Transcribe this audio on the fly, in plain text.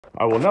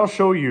I will now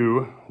show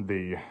you,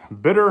 the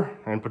bidder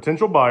and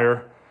potential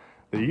buyer,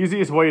 the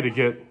easiest way to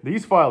get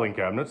these filing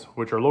cabinets,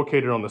 which are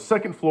located on the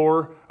second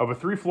floor of a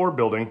 3-floor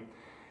building,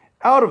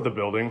 out of the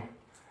building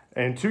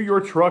and to your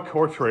truck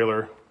or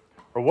trailer,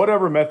 or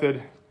whatever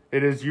method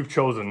it is you've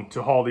chosen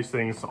to haul these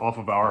things off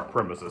of our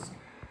premises.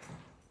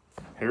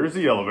 Here's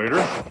the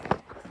elevator.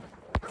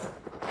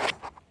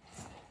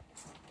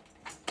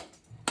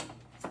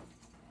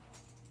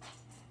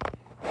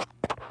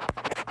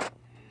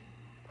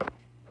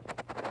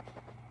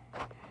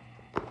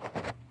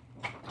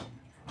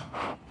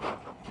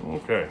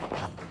 Okay.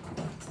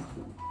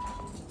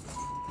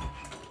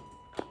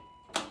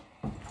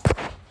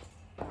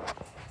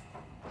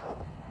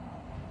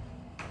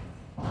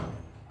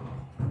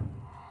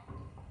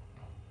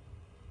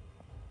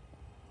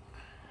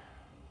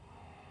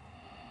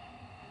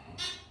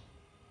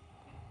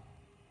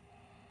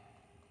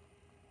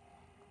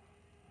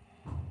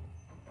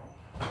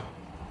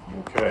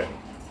 Okay.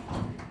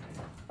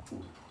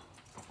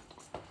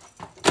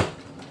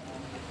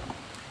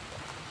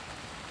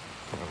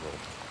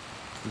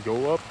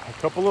 Go up a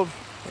couple of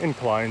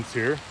inclines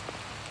here.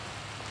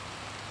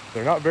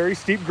 They're not very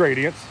steep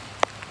gradients,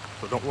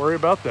 so don't worry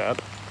about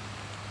that.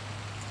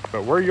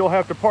 But where you'll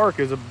have to park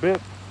is a bit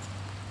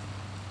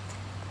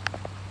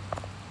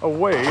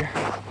away.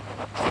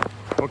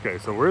 Okay,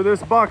 so where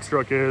this box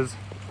truck is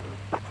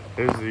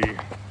the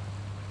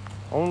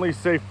only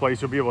safe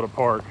place you'll be able to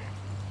park.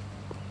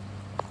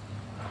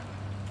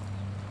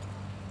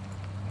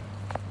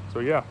 So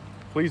yeah,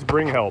 please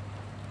bring help.